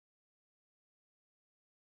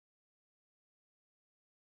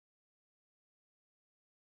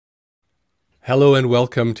Hello and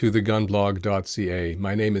welcome to thegunblog.ca.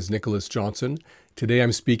 My name is Nicholas Johnson. Today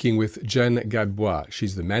I'm speaking with Jenn Gadbois.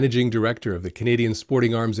 She's the Managing Director of the Canadian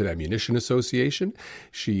Sporting Arms and Ammunition Association.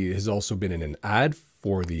 She has also been in an ad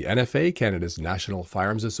for the NFA, Canada's National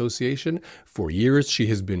Firearms Association. For years, she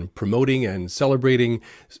has been promoting and celebrating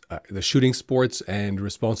the shooting sports and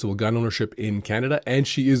responsible gun ownership in Canada, and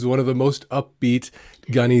she is one of the most upbeat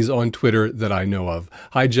gunnies on Twitter that I know of.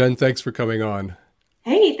 Hi, Jenn. Thanks for coming on.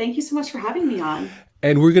 Hey, thank you so much for having me on.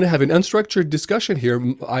 And we're going to have an unstructured discussion here.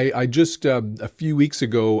 I just a few weeks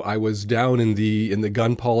ago I was down in the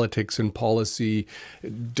gun politics and policy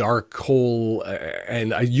dark hole,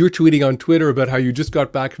 and you're tweeting on Twitter about how you just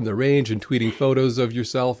got back from the range and tweeting photos of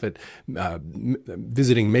yourself at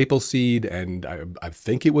visiting Maple Seed, and I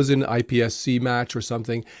think it was an IPSC match or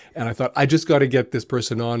something. And I thought I just got to get this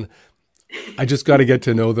person on. I just got to get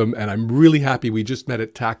to know them, and I'm really happy. We just met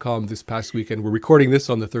at TACOM this past weekend. We're recording this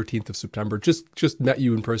on the 13th of September. Just met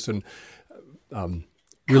you in person. Really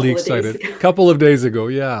Couple of days excited. ago. A couple of days ago,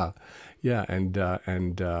 yeah, yeah, and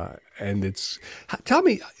it's. Tell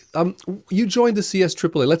me, you joined the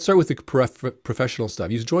CSAAA. Let's start with the professional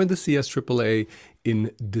stuff. You joined the CSAAA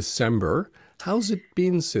in December. How's it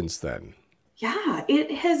been since then? Yeah, it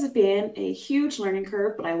has been a huge learning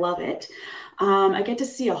curve, but I love it. I get to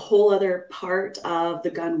see a whole other part of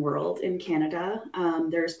the gun world in Canada.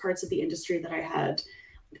 There's parts of the industry that I had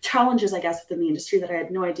challenges, I guess, within the industry that I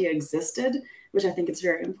had no idea existed, which I think it's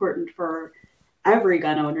very important for every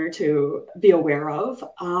gun owner to be aware of.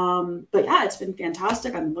 But yeah, it's been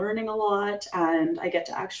fantastic. I'm learning a lot, and I get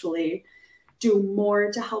to actually do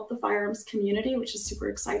more to help the firearms community, which is super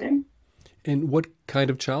exciting. And what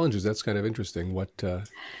kind of challenges? That's kind of interesting.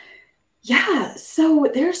 Yeah, so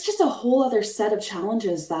there's just a whole other set of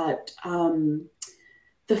challenges that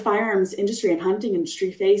the firearms industry and hunting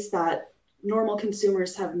industry face that normal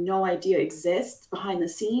consumers have no idea exist behind the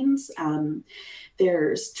scenes.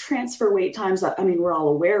 There's transfer wait times that, I mean, we're all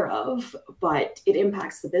aware of, but it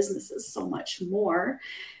impacts the businesses so much more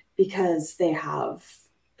because they have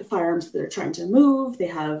firearms that they're trying to move. They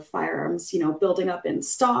have firearms, building up in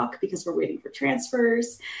stock because we're waiting for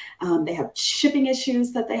transfers. They have shipping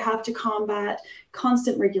issues that they have to combat,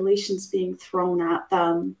 constant regulations being thrown at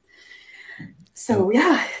them. And So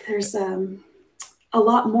yeah, there's a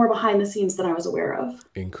lot more behind the scenes than I was aware of.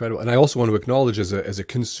 incredible. And I also want to acknowledge as a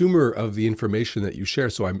consumer of the information that you share.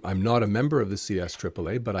 So I'm not a member of the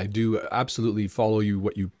CSAAA, but I do absolutely follow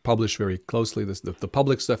what you publish very closely. The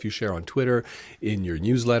public stuff you share on Twitter, in your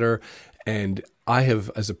newsletter. And I have,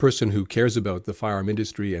 as a person who cares about the firearm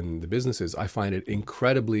industry and the businesses, I find it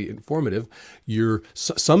incredibly informative.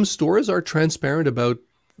 Some stores are transparent about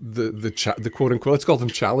the quote unquote, let's call them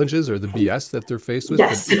challenges or the BS that they're faced with. But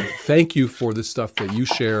Yes. thank you for the stuff that you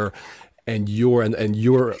share and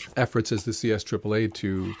your efforts as the CSAAA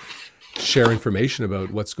to share information about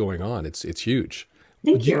what's going on. It's huge.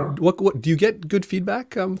 Thank you. What do you get good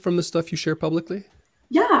feedback from the stuff you share publicly?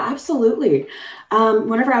 Yeah, absolutely.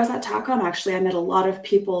 Whenever I was at TACOM, actually, I met a lot of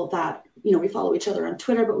people that, we follow each other on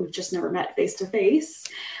Twitter, but we've just never met face to face.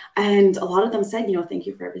 And a lot of them said, thank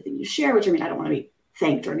you for everything you share, which I mean, I don't want to be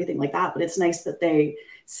thanked or anything like that, but it's nice that they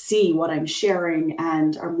see what I'm sharing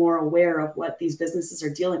and are more aware of what these businesses are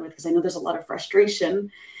dealing with. Because I know there's a lot of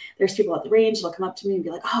frustration. There's people at the range that'll come up to me and be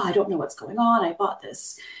like, oh, I don't know what's going on. I bought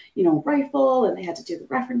this, rifle, and they had to do the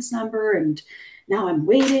reference number, and now I'm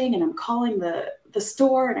waiting and I'm calling the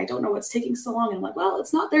store and I don't know what's taking so long. And I'm like, well,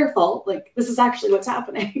 it's not their fault. Like, this is actually what's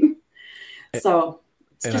happening. So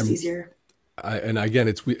it's And just I'm easier. and again,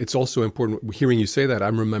 it's also important hearing you say that.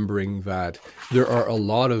 I'm remembering that there are a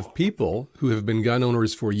lot of people who have been gun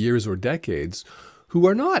owners for years or decades who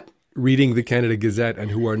are not reading the Canada Gazette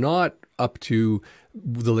and who are not up to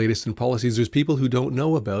the latest in policies. There's people who don't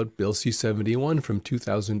know about Bill C-71 from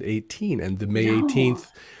 2018 and the May No. 18th,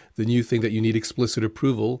 the new thing that you need explicit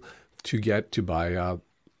approval to get to buy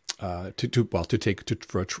to take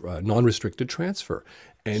for a non-restricted transfer.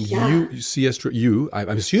 And Yeah.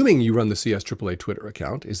 I'm assuming you run the CSAAA Twitter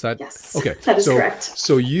account. Is that Yes, okay? that is So, correct.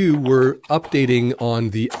 so you were updating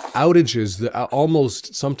on the outages, the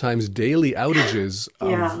almost sometimes daily outages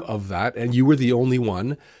Yeah. of that, and you were the only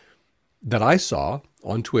one that I saw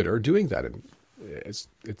on Twitter doing that. And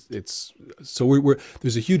it's so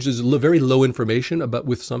there's very low information about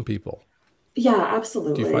with some people. Yeah, Do you find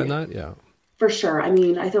absolutely. that? Yeah. For sure. I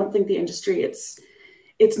mean, I don't think the industry, it's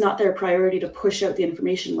not their priority to push out the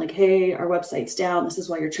information like, hey, our website's down. This is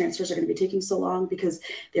why your transfers are going to be taking so long, because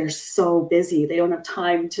they're so busy. They don't have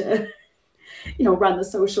time to, run the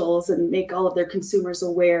socials and make all of their consumers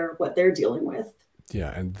aware of what they're dealing with.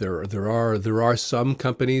 Yeah, and there are some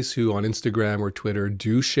companies who on Instagram or Twitter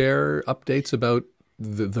do share updates about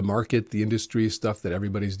the market, the industry stuff that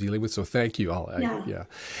everybody's dealing with. So thank you all. Yeah. Yeah.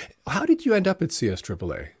 How did you end up at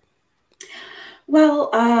CSAAA? Well,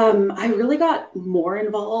 I really got more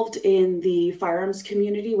involved in the firearms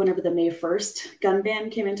community whenever the May 1st gun ban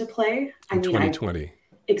came into play. I In mean, I 2020.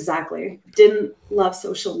 exactly didn't love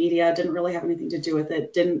social media, didn't really have anything to do with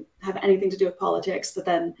it, didn't have anything to do with politics, but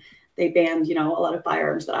then they banned, a lot of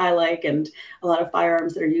firearms that I like and a lot of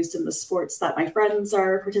firearms that are used in the sports that my friends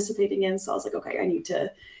are participating in. So I was like, okay, I need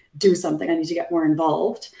to do something. I need to get more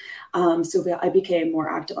involved. So I became more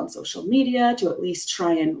active on social media to at least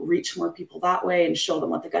try and reach more people that way and show them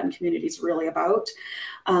what the gun community is really about.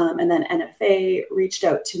 And then NFA reached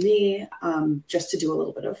out to me just to do a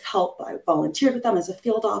little bit of help. I volunteered with them as a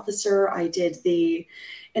field officer. I did the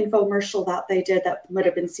infomercial that they did that might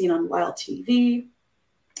have been seen on Wild TV.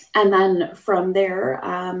 And then from there,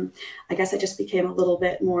 I guess I just became a little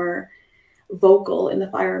bit more vocal in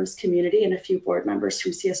the firearms community, and a few board members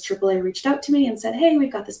from CSAAA reached out to me and said, hey,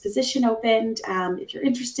 we've got this position opened. If you're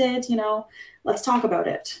interested, let's talk about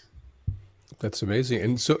it. That's amazing.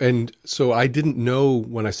 And so I didn't know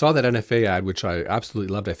when I saw that NFA ad, which I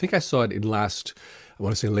absolutely loved. I think I saw it in I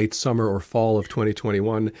want to say late summer or fall of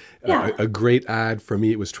 2021. Yeah. A great ad for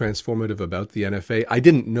me. It was transformative about the NFA. I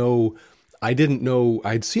didn't know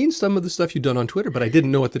I'd seen some of the stuff you'd done on Twitter, but I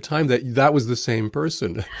didn't know at the time that that was the same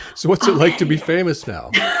person. So what's it like to be famous now?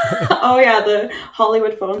 Oh yeah, the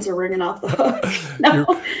Hollywood phones are ringing off the hook. You're,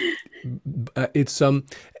 No. it's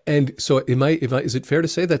and so is it fair to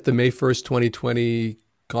say that the May 1st, 2020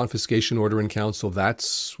 confiscation order in council,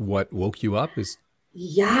 that's what woke you up? Is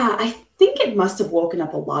Yeah, I think it must have woken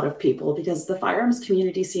up a lot of people because the firearms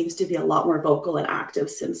community seems to be a lot more vocal and active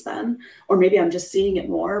since then. Or maybe I'm just seeing it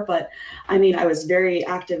more. But I mean, I was very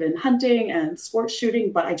active in hunting and sports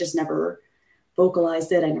shooting, but I just never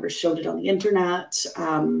vocalized it. I never showed it on the internet.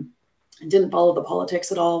 I didn't follow the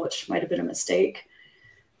politics at all, which might have been a mistake.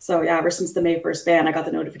 So yeah, ever since the May 1st ban, I got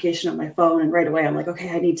the notification on my phone, and right away I'm like, okay,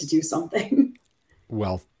 I need to do something.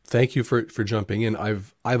 Well, thank you for jumping in.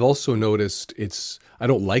 I've also noticed I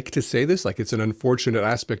don't like to say this, like it's an unfortunate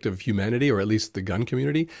aspect of humanity or at least the gun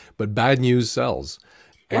community, but bad news sells.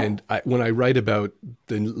 Yeah. And when I write about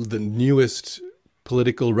the newest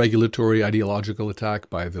political, regulatory, ideological attack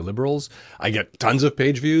by the liberals, I get tons of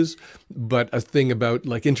page views. But a thing about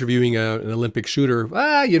like interviewing an Olympic shooter,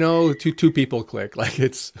 two people click. Like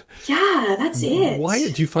it's Yeah, that's why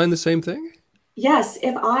it. do you find the same thing? Yes,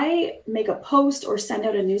 if I make a post or send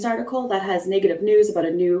out a news article that has negative news about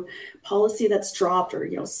a new policy that's dropped or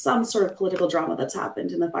some sort of political drama that's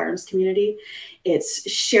happened in the firearms community, it's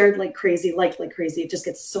shared like crazy, liked like crazy. It just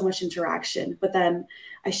gets so much interaction. But then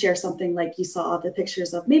I share something like you saw the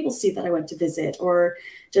pictures of Maple Seed that I went to visit, or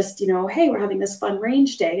just, hey, we're having this fun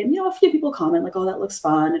range day. And a few people comment like, oh, that looks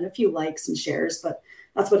fun, and a few likes and shares, but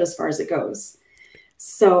that's what as far as it goes.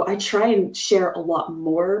 So I try and share a lot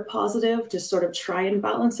more positive to sort of try and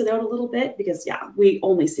balance it out a little bit because, yeah, we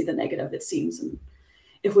only see the negative, it seems. And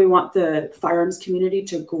if we want the firearms community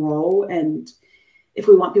to grow and if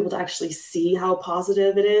we want people to actually see how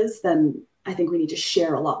positive it is, then I think we need to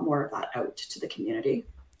share a lot more of that out to the community.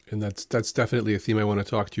 And that's definitely a theme I want to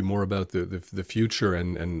talk to you more about the future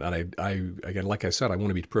and I again, like I said, I want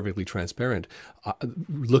to be perfectly transparent.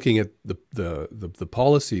 Looking at the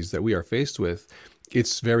policies that we are faced with,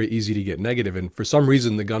 it's very easy to get negative. And for some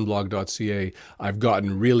reason, the gunblog.ca, I've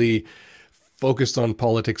gotten really focused on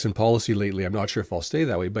politics and policy lately. I'm not sure if I'll stay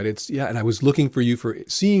that way, but and I was looking for you for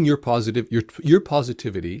seeing your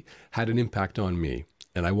positivity had an impact on me.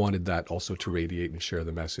 And I wanted that also to radiate and share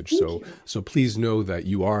the message. Thank So, you. so please know that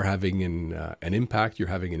you are having an impact. You're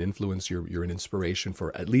having an influence. You're an inspiration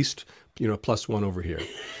for at least plus one over here.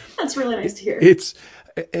 That's really nice to hear. It's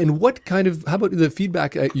and what kind of how about the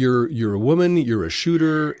feedback? You're a woman. You're a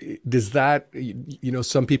shooter. Does that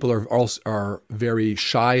some people are very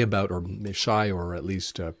shy or at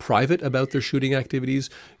least private about their shooting activities.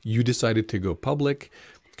 You decided to go public.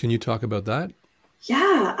 Can you talk about that?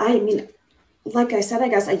 Yeah, I mean, like I said, I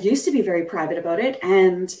guess I used to be very private about it.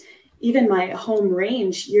 And even my home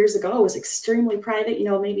range years ago was extremely private.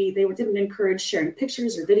 Maybe they didn't encourage sharing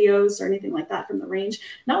pictures or videos or anything like that from the range.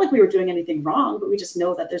 Not like we were doing anything wrong, but we just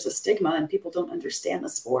know that there's a stigma and people don't understand the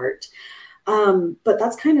sport. But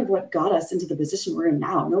that's kind of what got us into the position we're in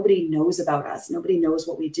now. Nobody knows about us. Nobody knows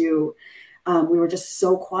what we do. We were just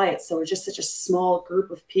so quiet. So we're just such a small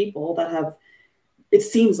group of people that it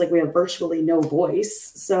seems like we have virtually no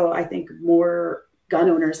voice. So I think more gun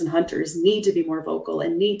owners and hunters need to be more vocal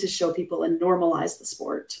and need to show people and normalize the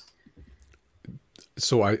sport.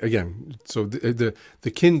 So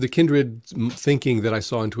the kindred thinking that I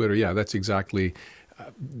saw on Twitter, yeah, that's exactly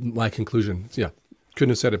my conclusion. Yeah, couldn't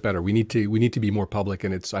have said it better. We need to be more public,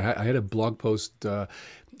 and I had a blog post.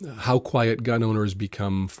 How quiet gun owners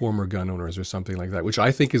become former gun owners, or something like that, which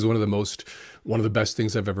I think is one of the best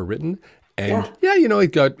things I've ever written. And Yeah,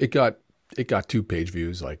 yeah, it got 2 page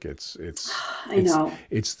views. Like I know.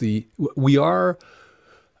 we are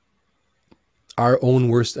our own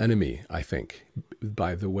worst enemy, I think,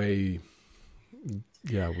 by the way.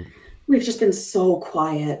 Yeah, We've just been so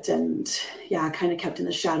quiet and, yeah, kind of kept in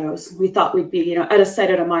the shadows. We thought we'd be, out of sight,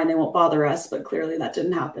 out of mind, they won't bother us, but clearly that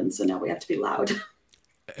didn't happen. So now we have to be loud.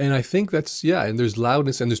 and I think that's, yeah, and there's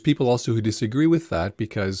loudness, and there's people also who disagree with that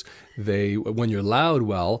because when you're loud,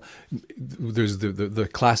 well, there's the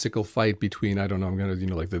classical fight between, I don't know, I'm gonna,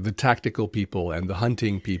 like the tactical people and the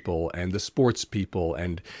hunting people and the sports people,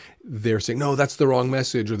 and they're saying no, that's the wrong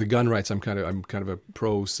message, or the gun rights. I'm kind of a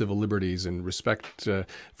pro civil liberties and respect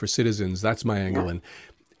for citizens. That's my angle, Yeah. and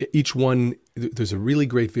each one. There's a really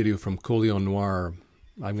great video from Colion Noir.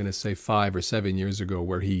 I'm going to say 5 or 7 years ago,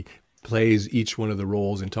 where he plays each one of the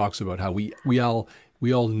roles and talks about how we all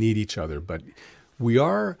need each other, but we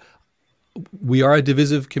are a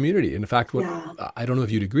divisive community. In fact, what Yeah. I don't know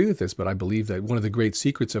if you'd agree with this, but I believe that one of the great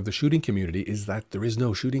secrets of the shooting community is that there is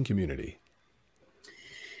no shooting community.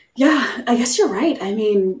 Yeah, I guess you're right. I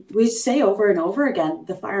mean, we say over and over again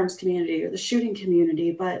the firearms community or the shooting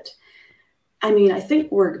community, but I mean, I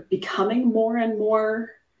think we're becoming more and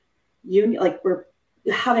more like we're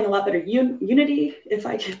having a lot better unity. If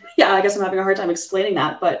I can, yeah, I guess I'm having a hard time explaining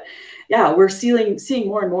that, but yeah, we're seeing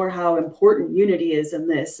more and more how important unity is in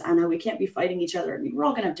this, and how we can't be fighting each other. I mean, we're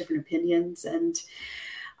all gonna have different opinions, and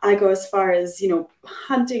I go as far as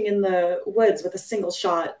hunting in the woods with a single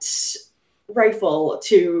shot rifle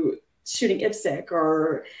to shooting IPSC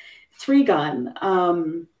or 3-gun.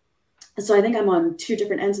 So I think I'm on two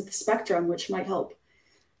different ends of the spectrum, which might help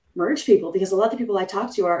merge people, because a lot of the people I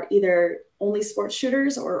talk to are either only sports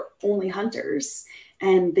shooters or only hunters,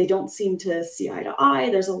 and they don't seem to see eye to eye.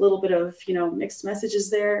 There's a little bit of mixed messages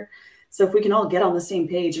there. So if we can all get on the same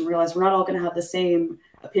page and realize we're not all going to have the same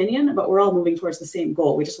opinion, but we're all moving towards the same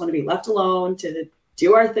goal. We just want to be left alone to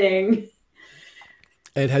do our thing.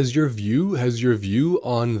 And has your view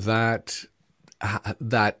on that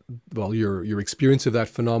well, your experience of that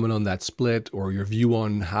phenomenon, that split, or your view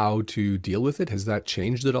on how to deal with it, has that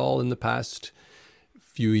changed at all in the past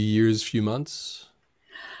few years, few months?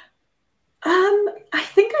 I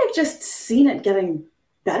think I've just seen it getting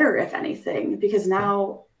better, if anything, because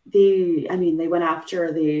now they went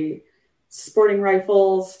after the sporting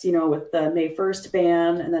rifles, with the May 1st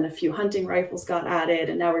ban, and then a few hunting rifles got added,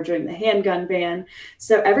 and now we're doing the handgun ban.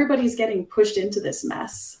 So everybody's getting pushed into this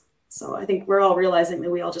mess. So I think we're all realizing that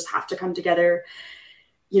we all just have to come together,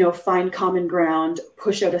 find common ground,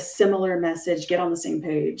 push out a similar message, get on the same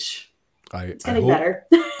page. I, It's I getting hope better.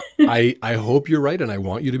 I hope you're right, and I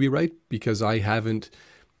want you to be right, because I haven't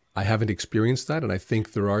experienced that, and I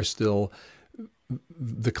think there are still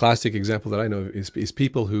the classic example that I know is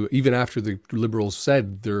people who, even after the liberals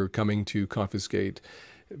said they're coming to confiscate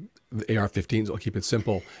the AR-15s, I'll keep it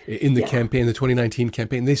simple, in the Yeah. campaign, the 2019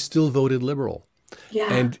 campaign, they still voted liberal.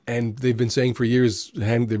 Yeah. And they've been saying for years,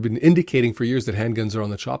 they've been indicating for years that handguns are on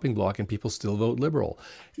the chopping block, and people still vote liberal.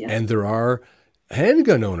 Yeah. And there are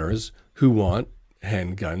handgun owners who want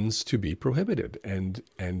handguns to be prohibited. And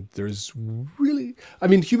there's really, I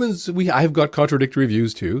mean, I've got contradictory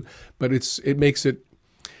views too, but it makes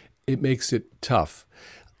it tough.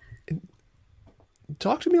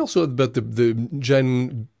 Talk to me also about the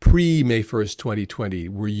Jen pre May 1st, 2020.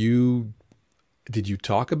 Did you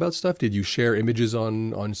talk about stuff? Did you share images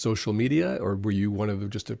on social media, or were you one of the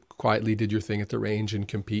just quietly did your thing at the range and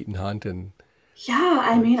compete and hunt and Yeah,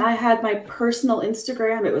 I mean, I had my personal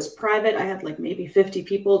Instagram. It was private. I had like maybe 50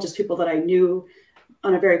 people, just people that I knew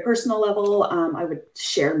on a very personal level. I would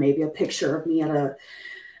share maybe a picture of me at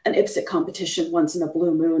an IPSC competition once in a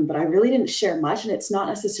blue moon, but I really didn't share much. And it's not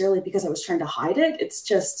necessarily because I was trying to hide it. It's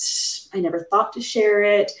just I never thought to share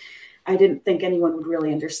it. I didn't think anyone would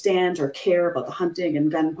really understand or care about the hunting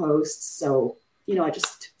and gun posts. So, I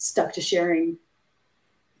just stuck to sharing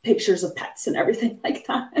pictures of pets and everything like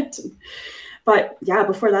that. But yeah,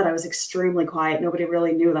 before that, I was extremely quiet. Nobody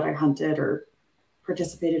really knew that I hunted or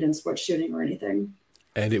participated in sports shooting or anything.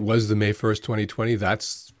 and it was the May 1st, 2020.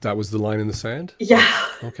 That was the line in the sand? Yeah,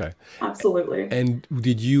 Okay. absolutely. And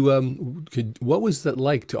did you what was that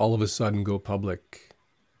like to all of a sudden go public?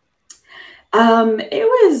 It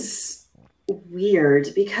was weird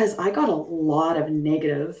because I got a lot of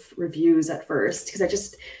negative reviews at first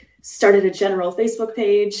because started a general Facebook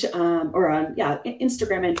page, or on,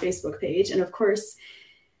 Instagram and Facebook page. And of course,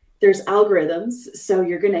 there's algorithms. So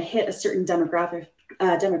you're going to hit a certain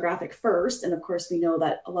demographic first. And of course, we know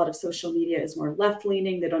that a lot of social media is more left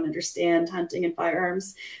leaning. They don't understand hunting and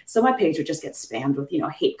firearms. So my page would just get spammed with,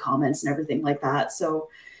 hate comments and everything like that. So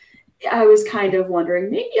I was kind of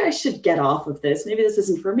wondering, maybe I should get off of this. Maybe this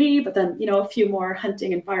isn't for me. But then, a few more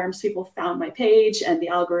hunting and firearms people found my page and the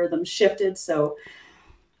algorithm shifted. So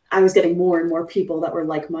I was getting more and more people that were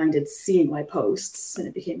like-minded seeing my posts, and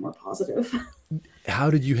it became more positive. How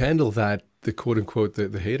did you handle that, the quote unquote,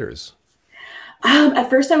 the haters? At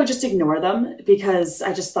first, I would just ignore them because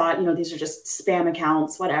I just thought, these are just spam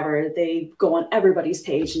accounts, whatever. They go on everybody's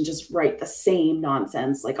page and just write the same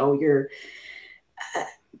nonsense, like, oh, you're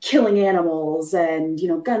killing animals and,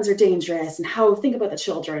 guns are dangerous and think about the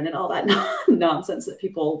children and all that nonsense that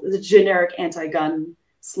the generic anti-gun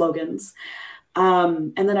slogans.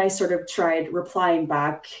 And then I sort of tried replying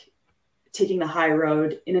back, taking the high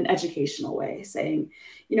road in an educational way, saying,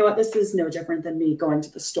 you know what, this is no different than me going to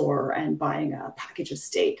the store and buying a package of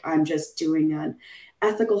steak. I'm just doing an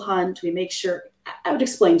ethical hunt. We make sure, I would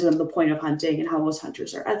explain to them the point of hunting and how most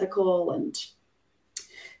hunters are ethical and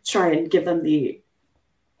try and give them the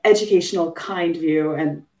educational, kind view.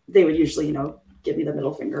 And they would usually, give me the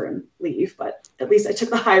middle finger and leave. But at least I took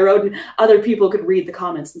the high road and other people could read the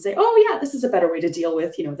comments and say, oh yeah, this is a better way to deal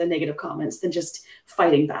with, the negative comments than just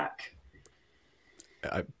fighting back.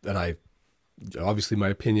 I obviously, my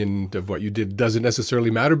opinion of what you did doesn't necessarily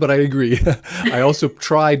matter, but I agree. I also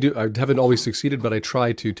I haven't always succeeded, but I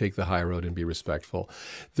try to take the high road and be respectful.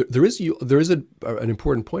 There is an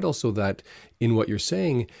important point also that in what you're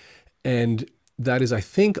saying, and that is, I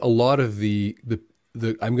think, a lot of the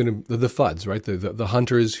FUDs, right? The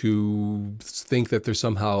hunters who think that they're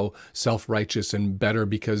somehow self-righteous and better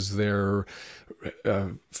because their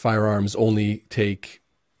firearms only take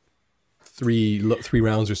three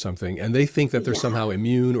rounds or something, and they think that they're somehow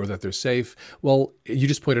immune or that they're safe. Well, you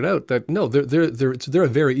just pointed out that no, they're a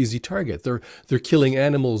very easy target. They're killing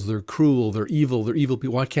animals. They're cruel. They're evil. They're evil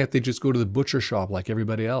people. Why can't they just go to the butcher shop like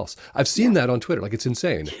everybody else? I've seen that on Twitter. Like, it's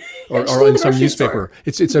insane, or in some newspaper.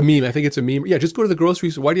 It's a meme. I think it's a meme. Yeah, just go to the grocery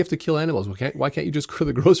store. Why do you have to kill animals? Why can't you just go to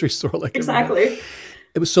the grocery store like exactly?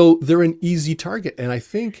 So they're an easy target, and I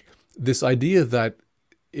think this idea that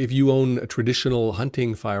if you own a traditional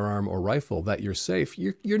hunting firearm or rifle, that you're safe,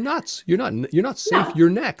 you're nuts. You're not safe. No. You're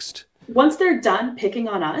next. Once they're done picking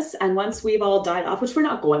on us, and once we've all died off, which we're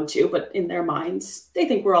not going to, but in their minds, they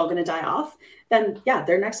think we're all going to die off, then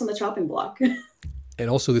they're next on the chopping block. And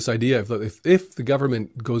also this idea of if the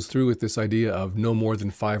government goes through with this idea of no more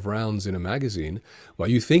than 5 rounds in a magazine, well,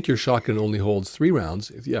 you think your shotgun only holds 3 rounds.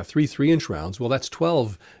 3 3-inch rounds. Well, that's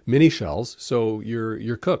 12 mini shells. So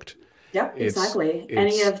you're cooked. Yep, exactly.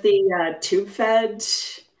 Any of the tube-fed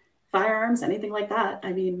firearms, anything like that.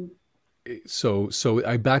 I mean, so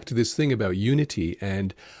I back to this thing about unity,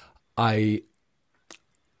 and I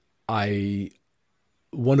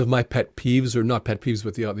one of my pet peeves, or not pet peeves,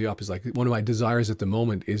 but the opposite, like one of my desires at the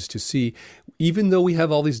moment is to see, even though we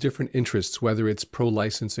have all these different interests, whether it's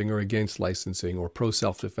pro-licensing or against licensing, or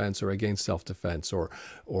pro-self-defense or against self-defense, or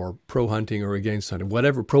pro-hunting or against hunting,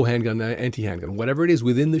 whatever, pro-handgun, anti-handgun, whatever it is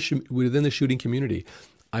within the shooting community,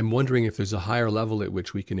 I'm wondering if there's a higher level at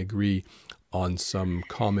which we can agree on some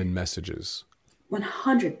common messages.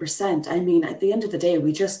 100%. I mean, at the end of the day,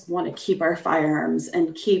 we just want to keep our firearms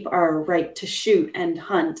and keep our right to shoot and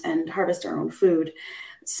hunt and harvest our own food.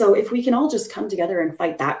 So if we can all just come together and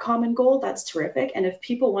fight that common goal, that's terrific. And if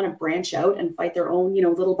people want to branch out and fight their own,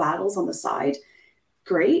 little battles on the side,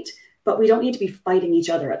 great. But we don't need to be fighting each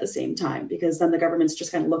other at the same time, because then the government's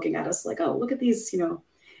just kind of looking at us like, oh, look at these,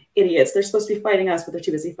 idiots. They're supposed to be fighting us, but they're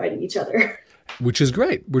too busy fighting each other. Which is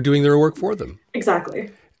great. We're doing their work for them.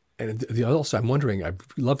 Exactly. And also, I'm wondering, I'd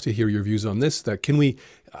love to hear your views on this, that can we,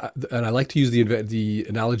 and I like to use the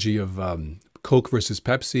analogy of Coke versus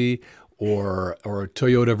Pepsi, or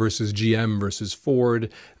Toyota versus GM versus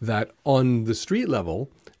Ford, that on the street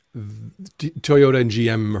level, Toyota and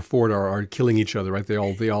GM or Ford are killing each other, right? They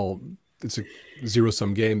all it's a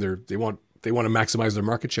zero-sum game. They want to maximize their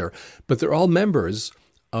market share, but they're all members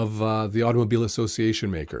of the Automobile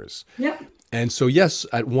Association makers. Yep. And so, yes,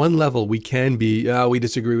 at one level, we can be, we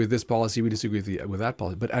disagree with this policy, we disagree with that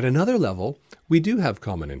policy. But at another level, we do have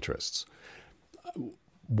common interests.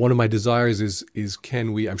 One of my desires is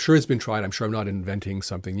can we, I'm sure it's been tried, I'm sure I'm not inventing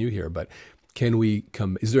something new here, but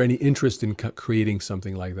is there any interest in creating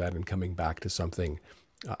something like that and coming back to something,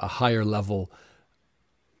 a higher level?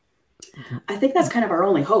 I think that's kind of our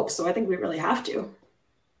only hope. So I think we really have to.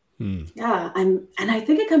 Yeah. And I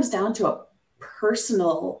think it comes down to a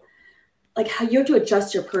personal like how you have to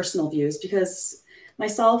adjust your personal views, because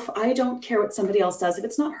myself, I don't care what somebody else does. If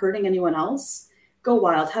it's not hurting anyone else, go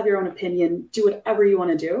wild, have your own opinion, do whatever you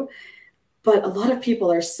want to do. But a lot of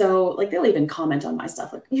people are so like, they'll even comment on my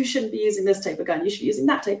stuff like, you shouldn't be using this type of gun, you should be using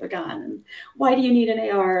that type of gun, and why do you need an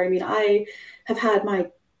AR? I mean, I have had my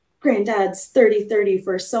granddad's 30-30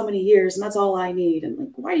 for so many years, and that's all I need. And like,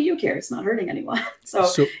 why do you care? It's not hurting anyone. So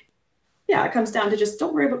So, yeah, it comes down to just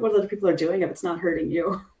don't worry about what other people are doing if it's not hurting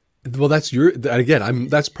you. well, that's your, again,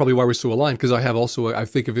 that's probably why we're so aligned, because I have also, I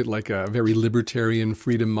think of it like a very libertarian,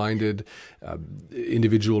 freedom-minded,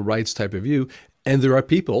 individual rights type of view. And there are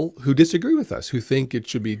people who disagree with us, who think it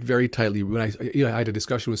should be very tightly. When I had a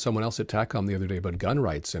discussion with someone else at TACOM the other day about gun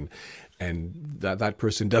rights, and that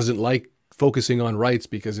person doesn't like focusing on rights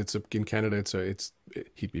because in Canada,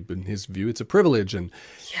 in his view, it's a privilege. And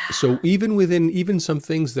Yeah. so even some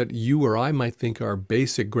things that you or I might think are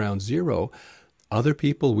basic ground zero, other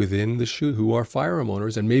people within the shoe who are firearm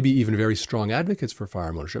owners and maybe even very strong advocates for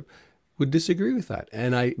firearm ownership would disagree with that.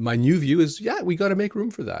 And my new view is, yeah, we got to make room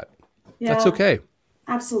for that. That's Yeah, okay.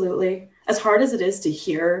 absolutely. As hard as it is to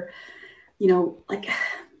hear, like,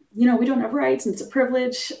 we don't have rights and it's a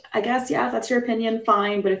privilege. I guess, yeah, if that's your opinion,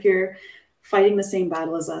 fine. But if you're fighting the same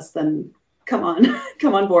battle as us, then come on,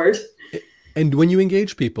 come on board. And when you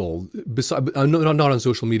engage people, not on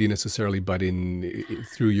social media necessarily, but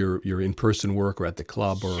through your in-person work or at the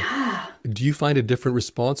club, or Yeah, do you find a different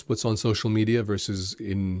response what's on social media versus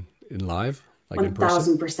in live, like in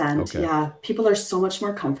person? 1000%. Okay. Yeah. People are so much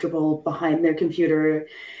more comfortable behind their computer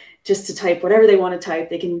just to type whatever they want to type.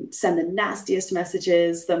 They can send the nastiest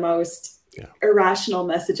messages, the most Yeah. irrational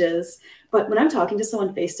messages. But when I'm talking to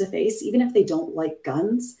someone face to face, even if they don't like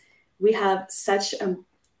guns, we have such a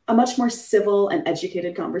much more civil and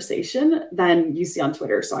educated conversation than you see on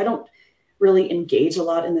Twitter. So I don't really engage a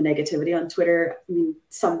lot in the negativity on Twitter. I mean,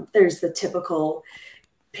 there's the typical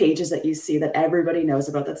pages that you see that everybody knows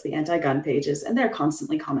about. That's the anti-gun pages, and they're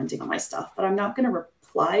constantly commenting on my stuff. But I'm not going to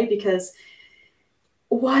reply, because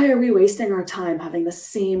why are we wasting our time having the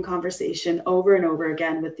same conversation over and over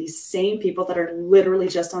again with these same people that are literally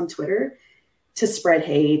just on Twitter to spread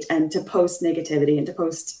hate and to post negativity and to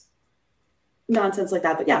post nonsense like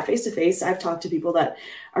that? But yeah, face to face, I've talked to people that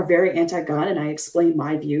are very anti-gun, and I explain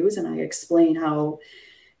my views, and I explain how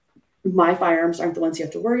my firearms aren't the ones you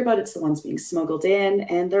have to worry about. It's the ones being smuggled in,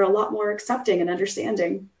 and they're a lot more accepting and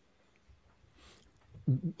understanding.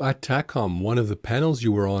 At TACOM, one of the panels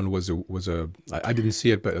you were on I didn't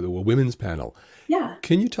see it, but a women's panel. Yeah.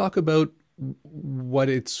 Can you talk about what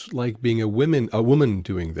it's like being a woman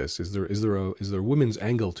doing this? Is there a women's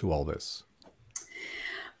angle to all this?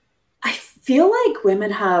 I feel like women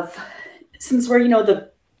have, since we're, the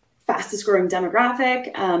fastest growing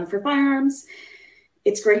demographic for firearms,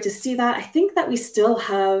 it's great to see that. I think that we still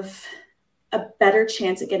have a better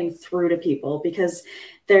chance at getting through to people, because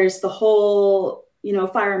there's the whole,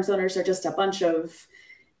 firearms owners are just a bunch of,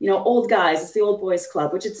 old guys. It's the old boys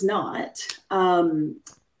club, which it's not.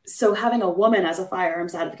 So having a woman as a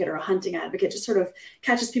firearms advocate or a hunting advocate just sort of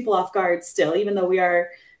catches people off guard still. Even though we are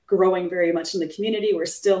growing very much in the community, we're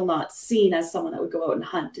still not seen as someone that would go out and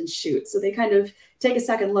hunt and shoot. So they kind of take a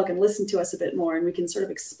second look and listen to us a bit more, and we can sort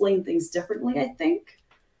of explain things differently, I think.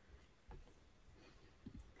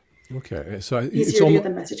 Okay, so Easier to get the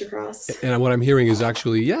message across. and what I'm hearing is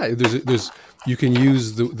actually, yeah, there's you can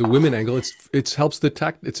use the women angle. It helps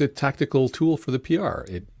it's a tactical tool for the PR.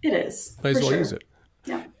 It is. might as well use it.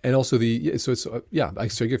 Yeah. And also so it's I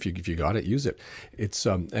so if you got it, use it. It's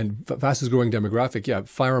and fastest growing demographic. Yeah,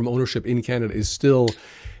 firearm ownership in Canada is still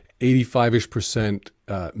 85-ish%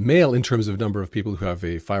 male in terms of number of people who have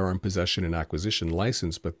a firearm possession and acquisition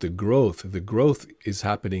license, but the growth is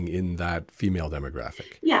happening in that female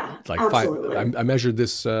demographic. Yeah, Like absolutely. I measured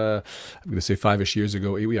this. I'm going to say 5-ish years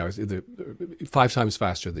ago. Yeah, it was 5 times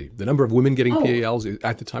faster. The number of women getting PALs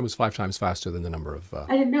at the time was 5 times faster than the number of.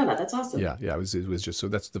 I didn't know that. That's awesome. Yeah. It was just so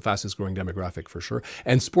that's the fastest growing demographic for sure.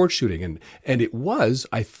 And sports shooting, and it was.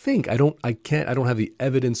 I think I don't have the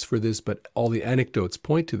evidence for this, but all the anecdotes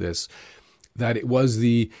point to this. That it was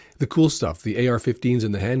the cool stuff, the AR-15s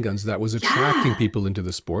and the handguns that was attracting people into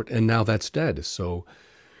the sport, and now that's dead. So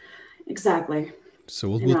exactly. So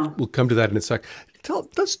we'll come to that in a sec.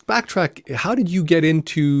 Let's backtrack. How did you get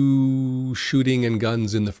into shooting and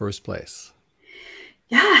guns in the first place?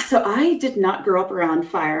 Yeah, so I did not grow up around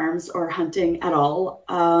firearms or hunting at all.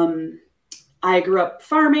 I grew up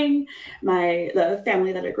farming. The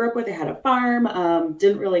family that I grew up with, they had a farm.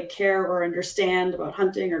 Didn't really care or understand about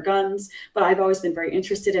hunting or guns, but I've always been very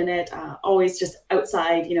interested in it. Always just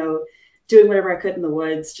outside, doing whatever I could in the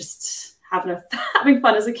woods, just having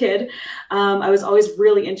fun as a kid. I was always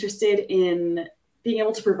really interested in being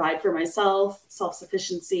able to provide for myself,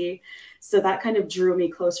 self-sufficiency. So that kind of drew me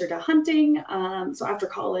closer to hunting. So after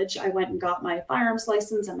college, I went and got my firearms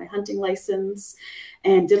license and my hunting license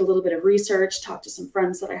and did a little bit of research, talked to some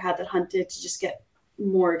friends that I had that hunted to just get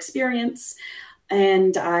more experience.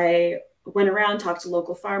 And I went around, talked to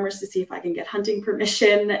local farmers to see if I can get hunting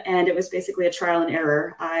permission. And it was basically a trial and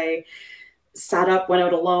error. I sat up, went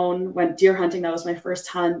out alone, went deer hunting. That was my first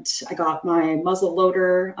hunt. I got my muzzle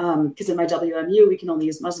loader because in my WMU, we can only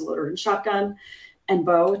use muzzle loader and shotgun and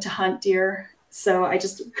bow to hunt deer. So I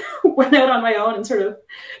just went out on my own and sort of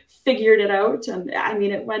figured it out. And I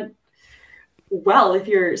mean, it went well if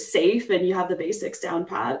you're safe and you have the basics down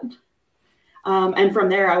pat. And from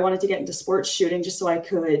there, I wanted to get into sports shooting just so I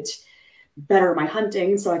could better my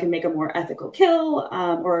hunting, so I can make a more ethical kill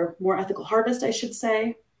or more ethical harvest, I should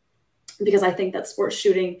say. Because I think that sports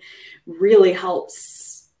shooting really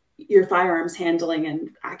helps your firearms handling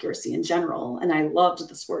and accuracy in general. And I loved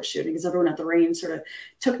the sports shooting because everyone at the range sort of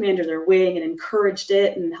took me under their wing and encouraged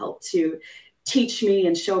it and helped to teach me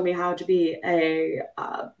and show me how to be a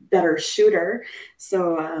better shooter.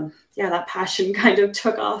 So yeah, that passion kind of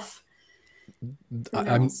took off.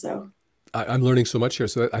 I'm learning so much here,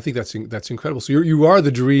 so I think that's incredible. So you are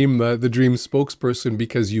the dream spokesperson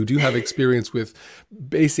because you do have experience with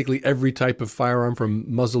basically every type of firearm, from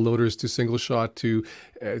muzzle loaders to single shot to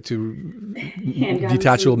detachable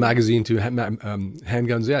magazine to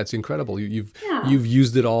handguns. Yeah, it's incredible. You've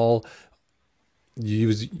used it all.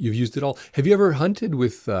 You've used it all. Have you ever hunted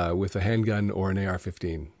with a handgun or an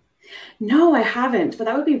AR-15? No, I haven't, but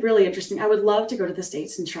that would be really interesting. I would love to go to the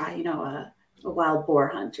States and try, a wild boar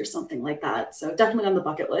hunt or something like that. So definitely on the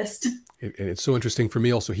bucket list. And it's so interesting for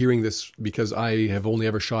me also hearing this because I have only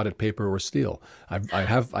ever shot at paper or steel.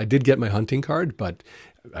 I did get my hunting card, but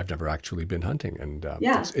I've never actually been hunting. And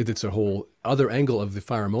it's a whole other angle of the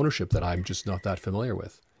firearm ownership that I'm just not that familiar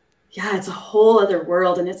with. Yeah, it's a whole other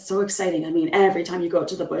world and it's so exciting. I mean, every time you go out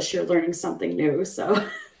to the bush, you're learning something new. So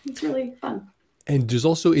it's really fun. And there's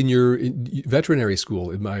also in your veterinary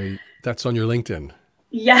school, that's on your LinkedIn.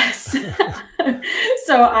 Yes.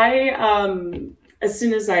 So as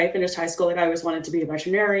soon as I finished high school, I always wanted to be a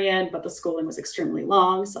veterinarian, but the schooling was extremely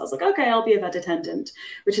long. So I was like, okay, I'll be a vet attendant,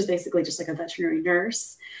 which is basically just like a veterinary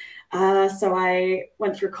nurse. So I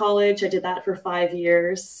went through college. I did that for 5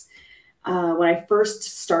 years. When I first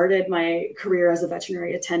started my career as a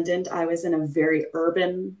veterinary attendant, I was in a very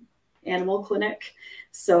urban animal clinic.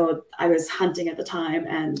 So I was hunting at the time,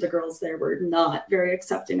 and the girls there were not very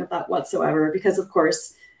accepting of that whatsoever because, of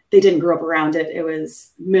course, they didn't grow up around it. It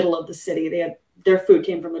was middle of the city. Their food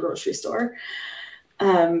came from the grocery store.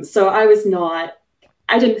 So I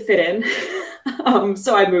didn't fit in.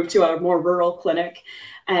 So I moved to a more rural clinic.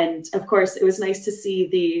 And of course, it was nice to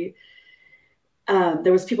see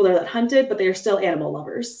there was people there that hunted, but they are still animal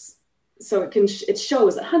lovers. So it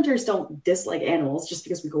shows that hunters don't dislike animals just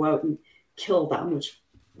because we go out and kill them, which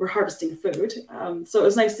we're harvesting food. So it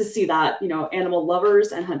was nice to see that, animal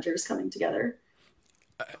lovers and hunters coming together.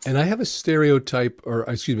 And I have a stereotype, or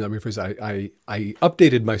excuse me, let me rephrase. I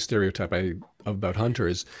updated my stereotype about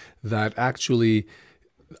hunters that actually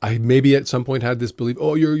I maybe at some point had this belief,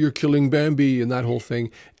 oh, you're killing Bambi and that whole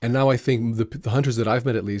thing. And now I think the hunters that I've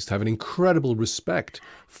met at least have an incredible respect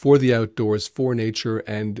for the outdoors, for nature,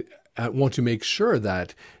 and want to make sure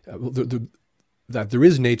that that there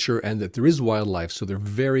is nature and that there is wildlife. So they're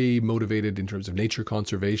very motivated in terms of nature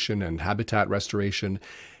conservation and habitat restoration.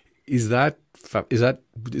 Is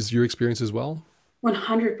your experience as well?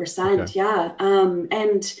 100%. Okay. Yeah.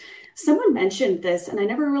 And someone mentioned this, and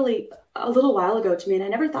a little while ago to me, and I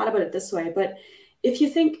never thought about it this way, but if you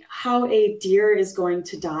think how a deer is going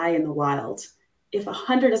to die in the wild, if a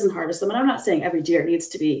hunter doesn't harvest them, and I'm not saying every deer needs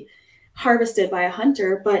to be harvested by a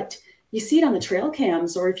hunter, but you see it on the trail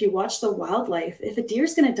cams, or if you watch the wildlife, if a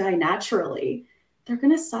deer's going to die naturally, they're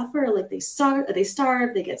going to suffer. Like they starve,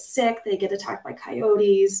 they get sick, they get attacked by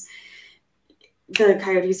coyotes. The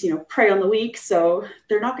coyotes, prey on the weak. So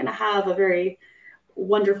they're not going to have a very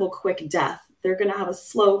wonderful, quick death. They're going to have a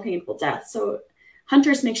slow, painful death. So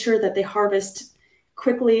hunters make sure that they harvest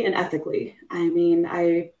quickly and ethically. I mean,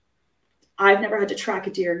 I've never had to track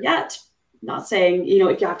a deer yet. Not saying,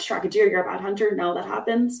 if you have to track a deer, you're a bad hunter. No, that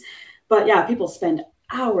happens. But yeah, people spend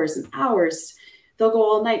hours and hours. They'll go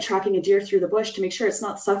all night tracking a deer through the bush to make sure it's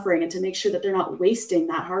not suffering and to make sure that they're not wasting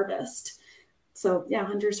that harvest. So yeah,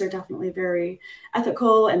 hunters are definitely very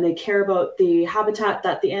ethical and they care about the habitat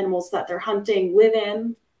that the animals that they're hunting live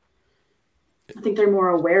in. I think they're more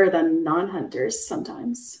aware than non-hunters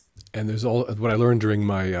sometimes. And there's all what I learned during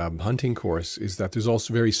my hunting course is that there's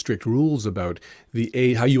also very strict rules about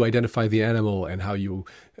how you identify the animal and how you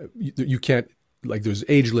can't, like, there's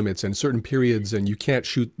age limits and certain periods, and you can't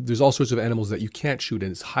shoot. There's all sorts of animals that you can't shoot,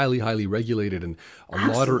 and it's highly regulated. And a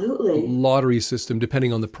Absolutely. lottery system,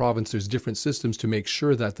 depending on the province, there's different systems to make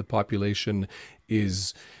sure that the population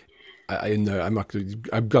is I'm not.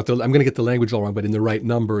 I'm going to get the language all wrong, but in the right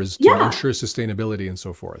numbers to Yeah. ensure sustainability and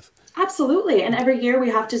so forth. Absolutely. And every year we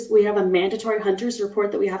have a mandatory hunters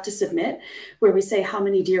report that we have to submit where we say how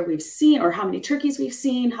many deer we've seen or how many turkeys we've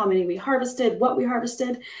seen, how many we harvested, what we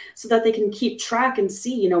harvested, so that they can keep track and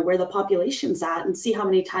see, where the population's at and see how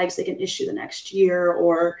many tags they can issue the next year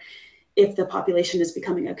or if the population is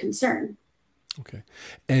becoming a concern. Okay.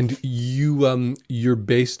 And you're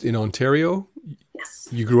based in Ontario? Yes.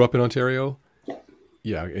 You grew up in Ontario? Yep.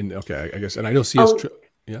 Yeah. And okay, I guess. And I know Oh,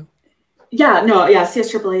 yeah. yeah, no, yeah,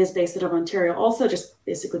 CSAAA is based out of Ontario also, just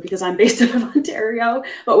basically because I'm based out of Ontario,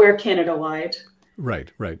 but we're Canada wide.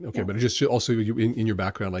 Right. Okay. Yeah. But it just also in your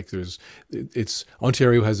background, like it's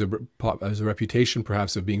Ontario has a reputation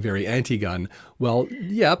perhaps of being very anti-gun. Well,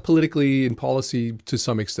 yeah, politically and policy to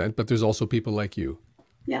some extent, but there's also people like you.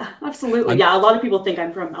 Yeah, absolutely. I'm Yeah, a lot of people think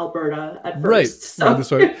I'm from Alberta at right. first. Right. So,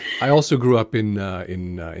 So I also grew up in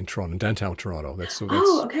Toronto, downtown Toronto. oh, That's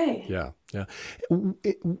okay. yeah.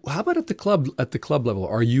 How about at the club level?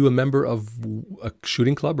 Are you a member of a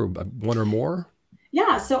shooting club or one or more?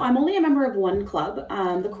 Yeah, so I'm only a member of one club,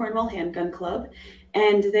 the Cornwall Handgun Club,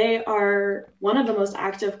 and they are one of the most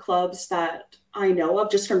active clubs that I know of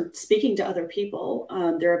just from speaking to other people.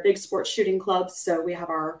 They're a big sports shooting club, so we have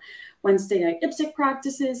our Wednesday night IPSC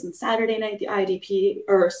practices and Saturday night the IDP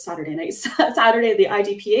or Saturday night Saturday the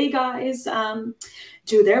IDPA guys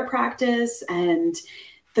do their practice, and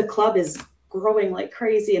the club is growing like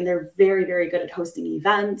crazy, and they're very good at hosting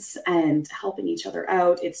events and helping each other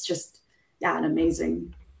out. It's just yeah, an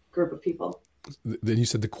amazing group of people. Then you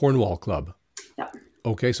said the Cornwall Club. Yeah.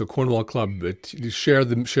 Okay, so Cornwall Club, but share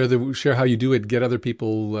how you do it. Get other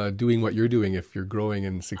people doing what you're doing if you're growing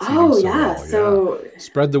and succeeding Oh so yeah. well. Yeah, So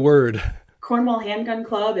spread the word. Cornwall Handgun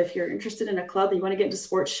Club, if you're interested in a club and you want to get into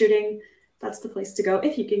sports shooting, that's the place to go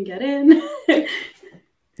if you can get in.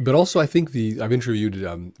 But also, I think I've interviewed.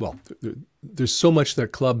 There's so much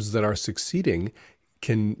that clubs that are succeeding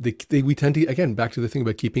we tend to, again, back to the thing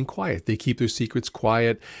about keeping quiet. They keep their secrets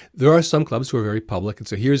quiet. There are some clubs who are very public and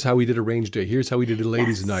say, here's how we did a range day. Here's how we did a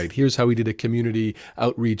ladies' Yes. night. Here's how we did a community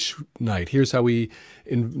outreach night. Here's how we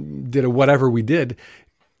did a whatever we did.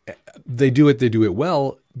 They do it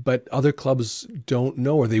well, but other clubs don't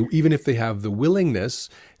know, or even if they have the willingness,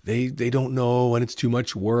 they don't know, and it's too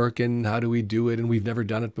much work, and how do we do it, and we've never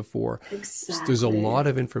done it before. So there's a Exactly. lot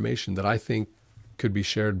of information that I think could be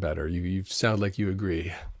shared better. You sound like you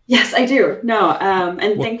agree. Yes, I do. No,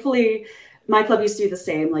 and What thankfully, my club used to do the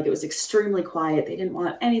same. Like it was extremely quiet. They didn't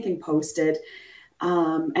want anything posted.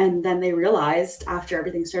 And then they realized after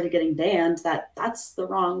everything started getting banned that that's the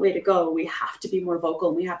wrong way to go. We have to be more vocal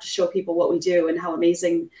and we have to show people what we do and how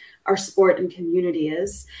amazing our sport and community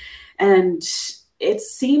is. And it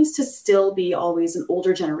seems to still be always an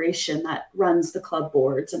older generation that runs the club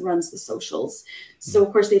boards and runs the socials. So,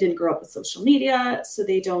 of course, they didn't grow up with social media, so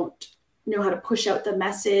they don't know how to push out the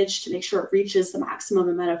message to make sure it reaches the maximum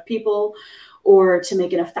amount of people or to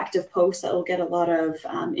make an effective post that will get a lot of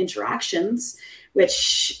interactions,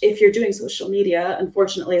 which if you're doing social media,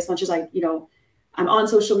 unfortunately, as much as I'm on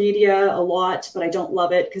social media a lot, but I don't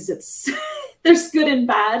love it because it's there's good and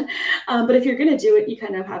bad. But if you're going to do it, you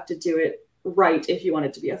kind of have to do it right if you want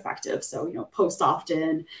it to be effective. So, post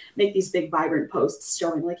often, make these big vibrant posts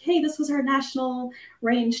showing like, hey, this was our national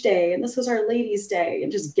range day and this was our ladies day,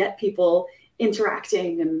 and just get people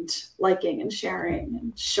interacting and liking and sharing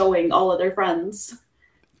and showing all of their friends.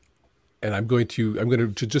 and I'm going to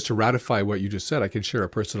just to ratify what you just said, I can share a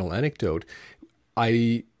personal anecdote.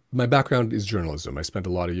 My background is journalism. I spent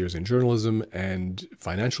a lot of years in journalism and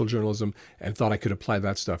financial journalism, and thought I could apply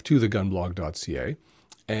that stuff to the gunblog.ca.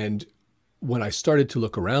 And when I started to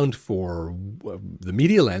look around for the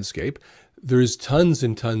media landscape, there's tons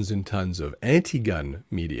and tons and tons of anti-gun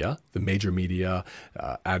media, the major media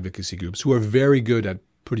advocacy groups, who are very good at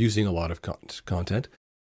producing a lot of content.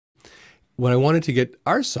 When I wanted to get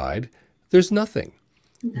our side, there's nothing.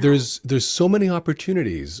 No. There's so many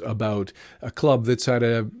opportunities about a club that's had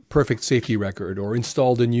a perfect safety record, or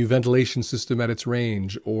installed a new ventilation system at its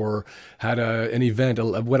range, or had an event,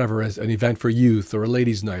 whatever, an event for youth, or a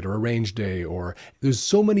ladies' night, or a range day, or there's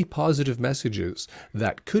so many positive messages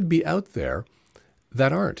that could be out there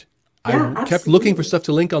that aren't. Yeah, kept looking for absolutely. stuff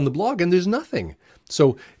to link on the blog, and there's nothing.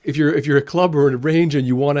 So if you're a club or a range and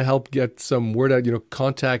you want to help get some word out,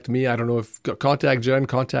 contact me. I don't know if contact Jenn,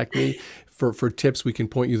 contact me for tips. We can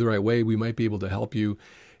point you the right way. We might be able to help you.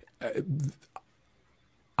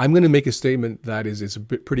 I'm going to make a statement that is a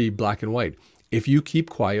bit pretty black and white. If you keep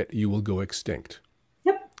quiet, you will go extinct.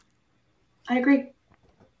 Yep, I agree.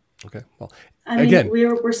 Okay. Well, I mean, again,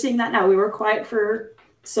 we're seeing that now. We were quiet for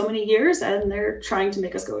so many years, and they're trying to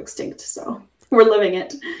make us go extinct. So we're living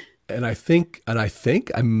it. and I think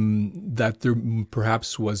that there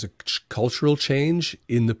perhaps was a cultural change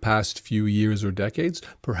in the past few years or decades.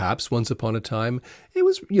 Perhaps once upon a time, it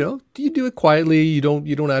was, you do it quietly. You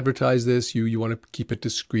don't advertise this. You want to keep it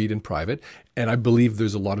discreet and private. And I believe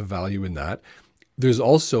there's a lot of value in that. There's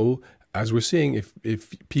also, as we're seeing,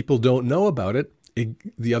 if people don't know about it,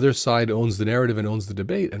 the other side owns the narrative and owns the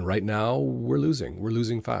debate. And right now we're losing. We're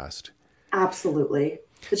losing fast. Absolutely.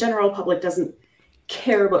 The general public doesn't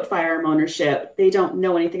care about firearm ownership. They don't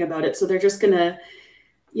know anything about it. So they're just going to,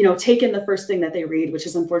 take in the first thing that they read, which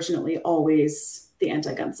is unfortunately always the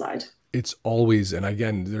anti-gun side. It's always, and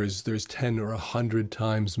again, there's 10 or 100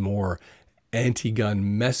 times more anti-gun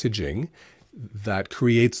messaging that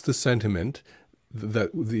creates the sentiment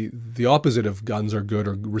that the opposite of guns are good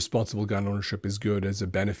or responsible gun ownership is good as a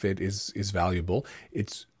benefit is valuable.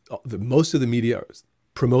 It's most of the media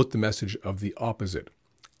promote the message of the opposite,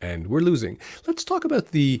 and we're losing. Let's talk about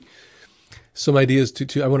some ideas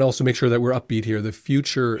to I want to also make sure that we're upbeat here. The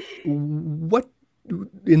future, what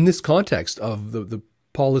in this context of the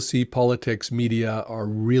policy, politics, media are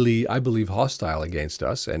really, I believe, hostile against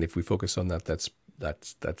us. And if we focus on that, that's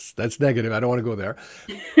negative. I don't want to go there.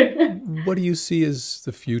 What do you see as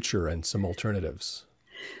the future and some alternatives?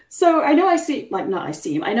 So I know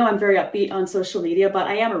I know I'm very upbeat on social media, but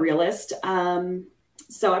I am a realist.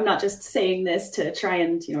 So I'm not just saying this to try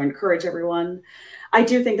and, encourage everyone. I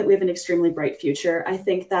do think that we have an extremely bright future. I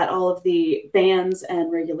think that all of the bans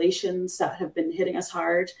and regulations that have been hitting us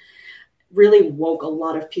hard really woke a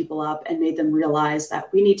lot of people up and made them realize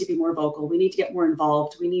that we need to be more vocal. We need to get more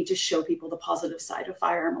involved. We need to show people the positive side of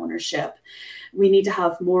firearm ownership. We need to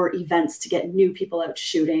have more events to get new people out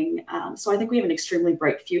shooting. So I think we have an extremely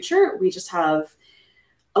bright future. We just have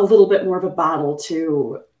a little bit more of a battle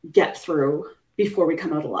to get through before we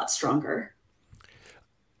come out a lot stronger.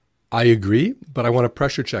 I agree, but I want to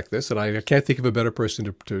pressure check this, and I can't think of a better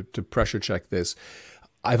person to pressure check this.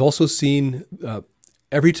 I've also seen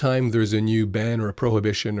every time there's a new ban or a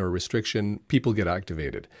prohibition or a restriction, people get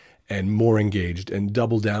activated and more engaged and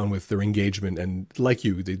double down with their engagement. And like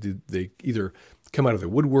you, they either come out of the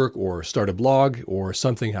woodwork or start a blog or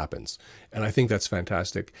something happens. And I think that's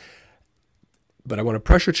fantastic. But I want to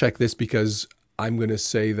pressure check this because I'm going to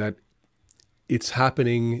say that it's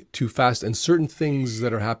happening too fast, and certain things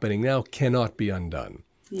that are happening now cannot be undone.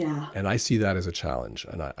 Yeah. And I see that as a challenge.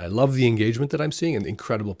 And I love the engagement that I'm seeing and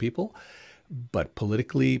incredible people. But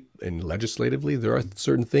politically and legislatively, there are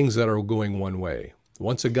certain things that are going one way.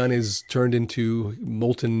 Once a gun is turned into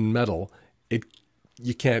molten metal,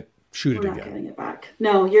 you can't shoot it We're not again. getting it back.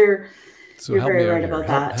 No, you're Help very me out right here. about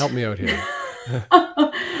that. Help me out here.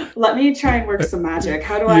 Let me try and work some magic.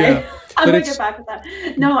 How do Yeah, how but do I get back with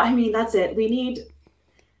that? No, I mean, that's it. We need,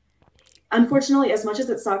 unfortunately, as much as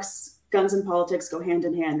it sucks, guns and politics go hand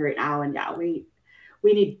in hand right now. And yeah, we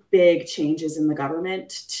need big changes in the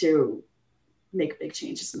government to make big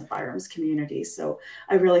changes in the firearms community. So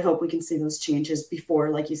I really hope we can see those changes before,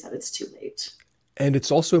 like you said, it's too late. And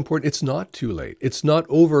it's also important, it's not too late. It's not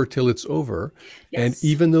over till it's over. And Yes.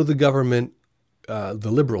 even though the government,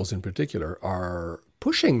 the liberals in particular, are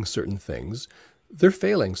pushing certain things, they're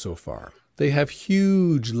failing so far. They have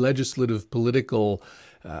huge legislative, political,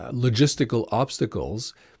 logistical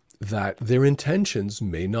obstacles that their intentions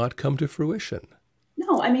may not come to fruition.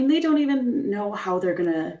 No, I mean, they don't even know how they're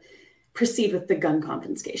going to proceed with the gun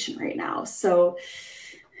confiscation right now. So,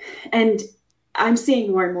 and I'm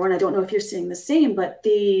seeing more and more, and I don't know if you're seeing the same, but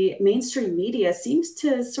the mainstream media seems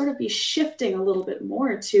to sort of be shifting a little bit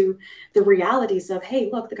more to the realities of, hey,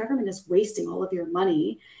 look, the government is wasting all of your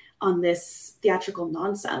money on this theatrical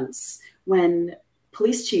nonsense when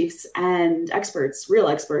police chiefs and experts, real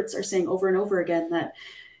experts, are saying over and over again that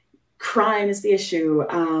crime is the issue.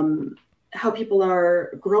 How people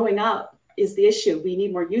are growing up is the issue. We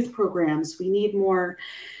need more youth programs. We need more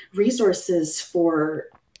resources for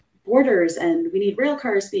borders, and we need rail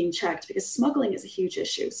cars being checked because smuggling is a huge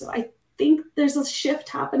issue. So I think there's a shift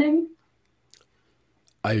happening.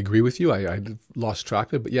 I agree with you. I lost track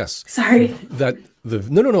of it, but yes. Sorry. No.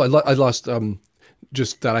 I lost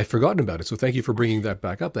just that I've forgotten about it. So thank you for bringing that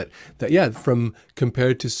back up. That yeah, from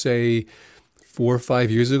compared to say 4 or 5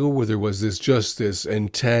 years ago, where there was this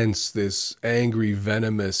intense, this angry,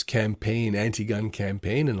 venomous campaign, anti-gun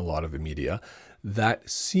campaign in a lot of the media, that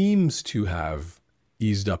seems to have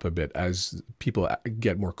eased up a bit as people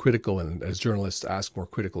get more critical and as journalists ask more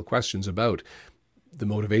critical questions about the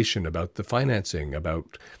motivation, about the financing,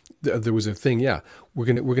 about there was a thing, yeah, we're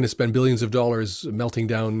gonna spend billions of dollars melting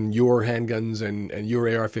down your handguns and your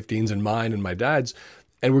AR-15s and mine and my dad's,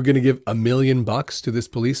 and we're gonna give $1 million to this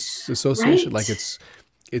police association. Like Right.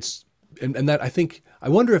 it's and that, I think, I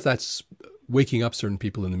wonder if that's waking up certain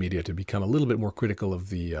people in the media to become a little bit more critical of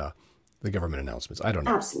the government announcements. I don't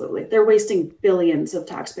know. Absolutely. They're wasting billions of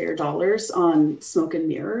taxpayer dollars on smoke and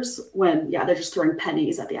mirrors when, yeah, they're just throwing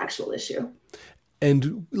pennies at the actual issue.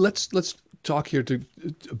 And let's talk here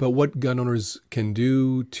about what gun owners can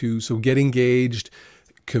do to get engaged,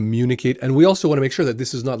 communicate, and we also want to make sure that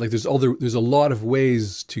this is not like there's a lot of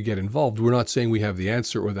ways to get involved. We're not saying we have the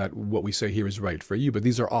answer or that what we say here is right for you, but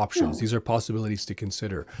these are options. No. These are possibilities to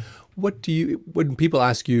consider. When people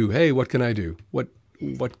ask you, "Hey, what can I do?" What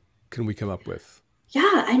can we come up with?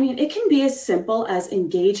 Yeah, I mean, it can be as simple as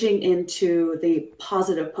engaging into the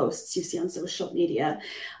positive posts you see on social media.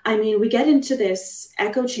 I mean, we get into this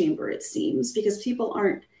echo chamber, it seems, because people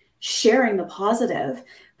aren't sharing the positive.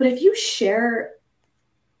 But if you share,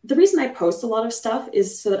 the reason I post a lot of stuff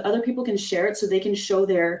is so that other people can share it so they can show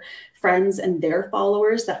their friends and their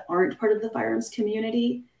followers that aren't part of the firearms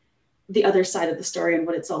community the other side of the story and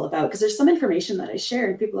what it's all about. Because there's some information that I share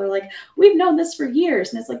and people are like, we've known this for years.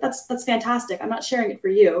 And it's like, that's fantastic. I'm not sharing it for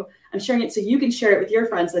you. I'm sharing it so you can share it with your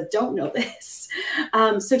friends that don't know this.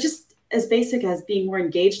 So just as basic as being more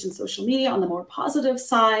engaged in social media on the more positive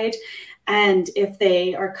side. And if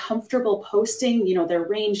they are comfortable posting, their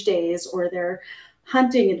range days or their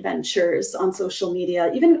hunting adventures on social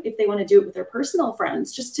media, even if they want to do it with their personal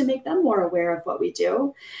friends, just to make them more aware of what we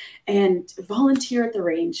do, and volunteer at the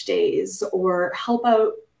range days or help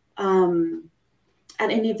out at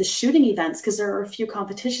any of the shooting events, because there are a few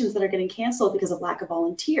competitions that are getting canceled because of lack of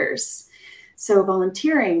volunteers. So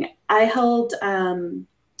volunteering, I held an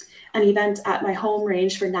event at my home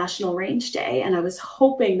range for National Range Day, and I was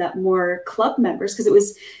hoping that more club members, because it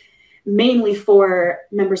was mainly for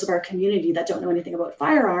members of our community that don't know anything about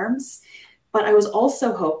firearms. But I was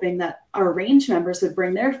also hoping that our range members would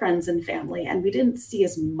bring their friends and family. And we didn't see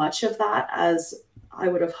as much of that as I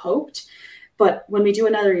would have hoped. But when we do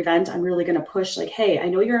another event, I'm really going to push like, hey, I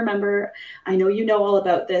know you're a member. I know you know all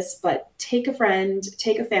about this, but take a friend,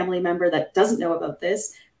 take a family member that doesn't know about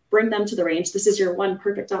this, bring them to the range. This is your one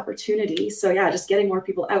perfect opportunity. So yeah, just getting more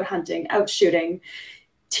people out hunting, out shooting,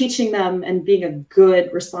 teaching them and being a good,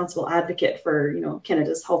 responsible advocate for,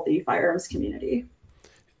 Canada's healthy firearms community.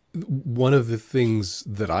 One of the things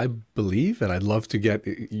that I believe, and I'd love to get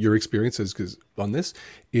your experiences on this,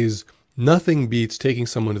 is nothing beats taking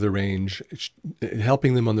someone to the range,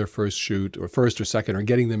 helping them on their first shoot or first or second, or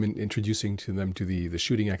getting them introducing to them to the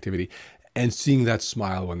shooting activity, and seeing that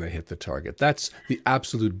smile when they hit the target. That's the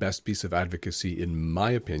absolute best piece of advocacy, in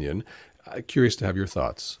my opinion. Curious to have your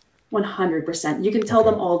thoughts. 100%. You can tell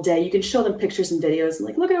Okay. them all day. You can show them pictures and videos and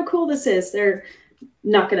like, look at how cool this is. They're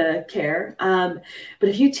not going to care. But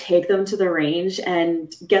if you take them to the range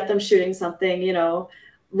and get them shooting something,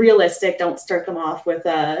 realistic, don't start them off with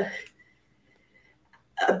a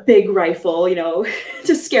big rifle,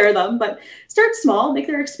 to scare them, but start small, make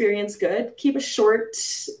their experience good, keep a short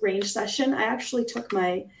range session. I actually took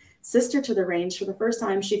my sister to the range for the first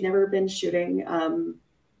time. She'd never been shooting,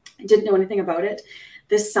 didn't know anything about it,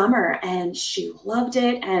 this summer, and she loved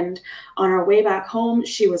it. And on our way back home,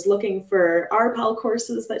 she was looking for RPAL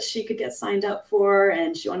courses that she could get signed up for,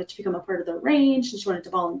 and she wanted to become a part of the range, and she wanted to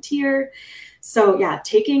volunteer. So yeah,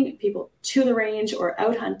 taking people to the range or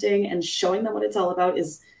out hunting and showing them what it's all about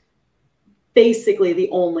is basically the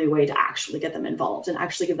only way to actually get them involved and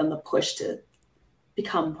actually give them the push to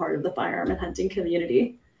become part of the firearm and hunting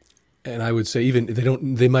community. And I would say even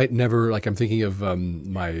they might never, like I'm thinking of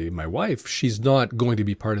my wife, she's not going to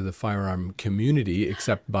be part of the firearm community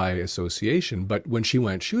except by association. But when she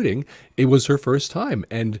went shooting, it was her first time.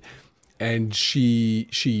 And she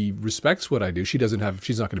respects what I do. She's not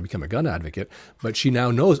going to become a gun advocate, but she now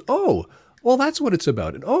knows, oh, well, that's what it's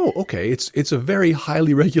about. And oh, okay, it's a very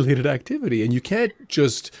highly regulated activity. And you can't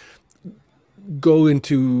just go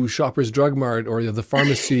into Shoppers Drug Mart or the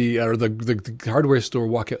pharmacy or the hardware store,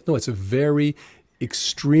 walk out. No, it's a very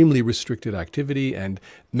extremely restricted activity, and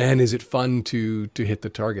man, is it fun to hit the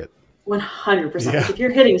target. 100%. Yeah. Like if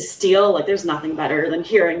you're hitting steel, like there's nothing better than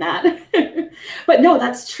hearing that. But no,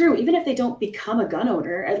 that's true. Even if they don't become a gun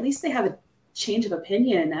owner, at least they have a change of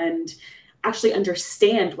opinion and actually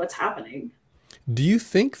understand what's happening. Do you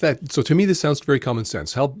think that, so to me, this sounds very common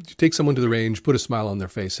sense. Help take someone to the range, put a smile on their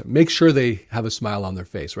face, make sure they have a smile on their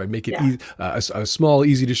face, right? Make it Yeah. a small,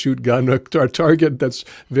 easy to shoot gun, a target that's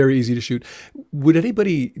very easy to shoot. Would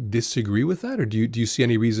anybody disagree with that? Or do you see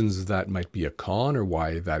any reasons that might be a con or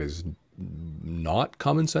why that is not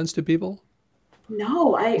common sense to people?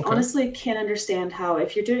 No, I Okay. honestly can't understand how,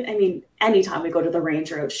 if you're doing, I mean, anytime we go to the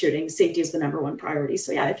range or out shooting, safety is the number one priority.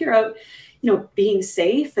 So yeah, if you're out, being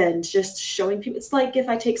safe and just showing people, it's like if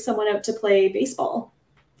I take someone out to play baseball,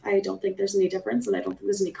 I don't think there's any difference and I don't think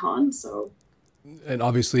there's any con. So And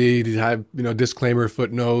obviously, to have disclaimer,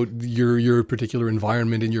 footnote, your particular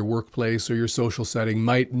environment in your workplace or your social setting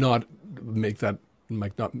make that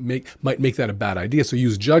might make that a bad idea. So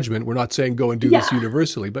use judgment. We're not saying go and do this yeah,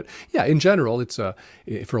 universally, but yeah, in general,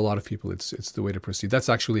 for a lot of people, it's the way to proceed. That's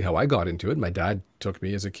actually how I got into it. My dad took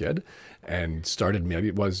me as a kid and started me.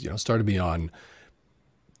 It was started me on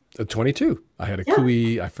a 22. I had a yeah.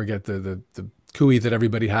 Cooey. I forget the Cooey that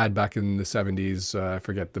everybody had back in the 70s. I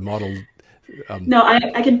forget the model. No,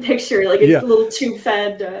 I can picture like a Yeah, little tube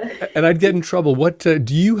fed. and I'd get in trouble. What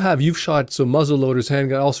do you have? You've shot so muzzle loaders,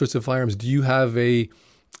 handgun, all sorts of firearms. Do you have either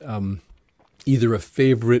a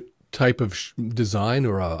favorite type of design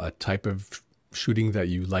or a type of shooting that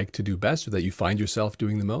you like to do best or that you find yourself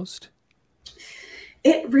doing the most?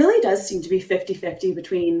 It really does seem to be 50-50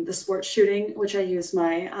 between the sports shooting, which I use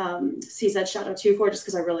my CZ Shadow 2 for just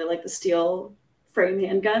because I really like the steel frame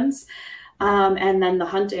handguns. And then the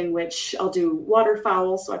hunting, which I'll do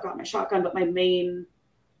waterfowl. So I've got my shotgun, but my main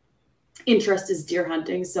interest is deer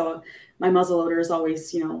hunting. So my muzzleloader is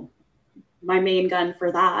always, my main gun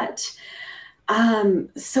for that.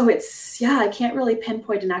 So it's, yeah, I can't really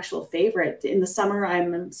pinpoint an actual favorite. In the summer,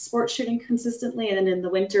 I'm sports shooting consistently, and then in the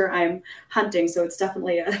winter, I'm hunting. So it's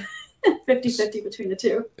definitely a 50-50 between the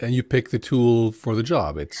two. And you pick the tool for the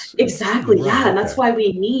job. It's Exactly. right. Yeah. And Okay. that's why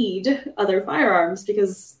we need other firearms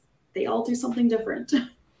because they all do something different.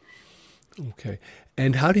 Okay.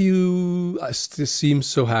 And how do you this seem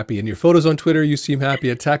so happy? In your photos on Twitter, you seem happy.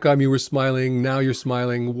 At TACOM, you were smiling. Now you're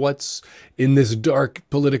smiling. What's in this dark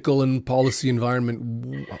political and policy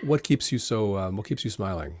environment? What keeps you what keeps you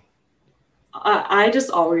smiling? I just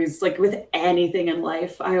always, like with anything in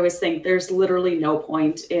life, I always think there's literally no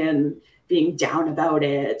point in being down about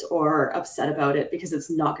it or upset about it because it's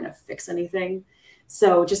not going to fix anything.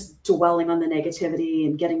 So just dwelling on the negativity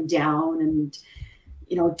and getting down and,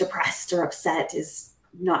 depressed or upset is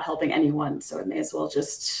not helping anyone. So it may as well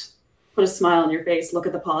just put a smile on your face, look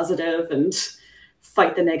at the positive, and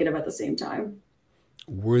fight the negative at the same time.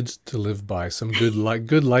 Words to live by. Some good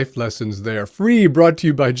life lessons there. Free, brought to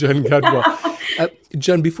you by Jenn Gadbois.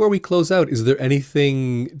 Jenn, before we close out, is there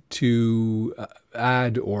anything to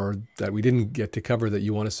add or that we didn't get to cover that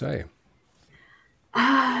you want to say?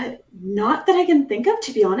 Not that I can think of,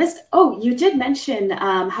 to be honest. Oh, you did mention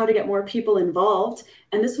how to get more people involved.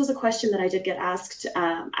 And this was a question that I did get asked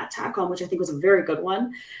at TACOM, which I think was a very good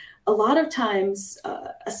one. A lot of times,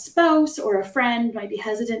 a spouse or a friend might be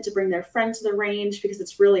hesitant to bring their friend to the range because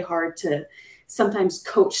it's really hard to sometimes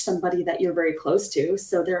coach somebody that you're very close to.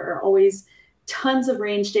 So there are always tons of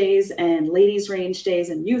range days and ladies' range days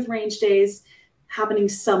and youth range days happening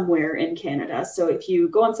somewhere in Canada. So if you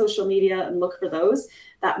go on social media and look for those,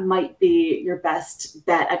 that might be your best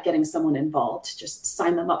bet at getting someone involved. Just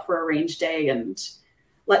sign them up for a range day and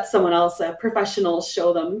let someone else, a professional, And show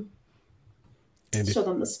if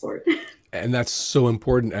them the sport. and that's so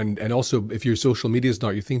important. And also, if your social media is not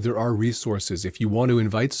your thing, there are resources. If you want to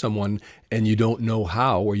invite someone and you don't know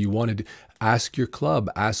how, or you wanted to ask your club,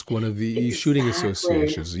 ask one of the shooting Exactly.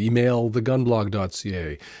 associations, email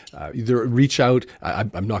thegunblog.ca, either reach out.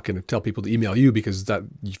 I'm not going to tell people to email you because that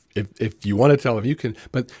if you want to tell them, you can,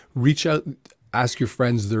 but reach out, ask your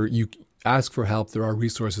friends. You ask for help. There are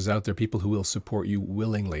resources out there, people who will support you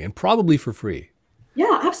willingly and probably for free.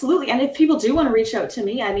 Yeah, absolutely. And if people do want to reach out to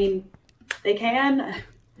me, I mean, they can.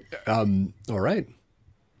 All right.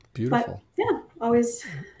 But Beautiful. yeah, always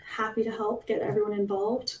happy to help get everyone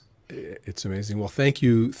involved. It's amazing. Well, thank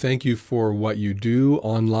you. Thank you for what you do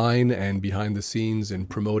online and behind the scenes in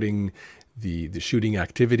promoting the shooting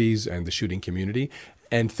activities and the shooting community.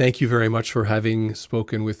 And thank you very much for having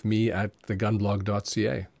spoken with me at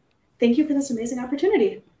thegunblog.ca. Thank you for this amazing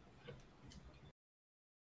opportunity.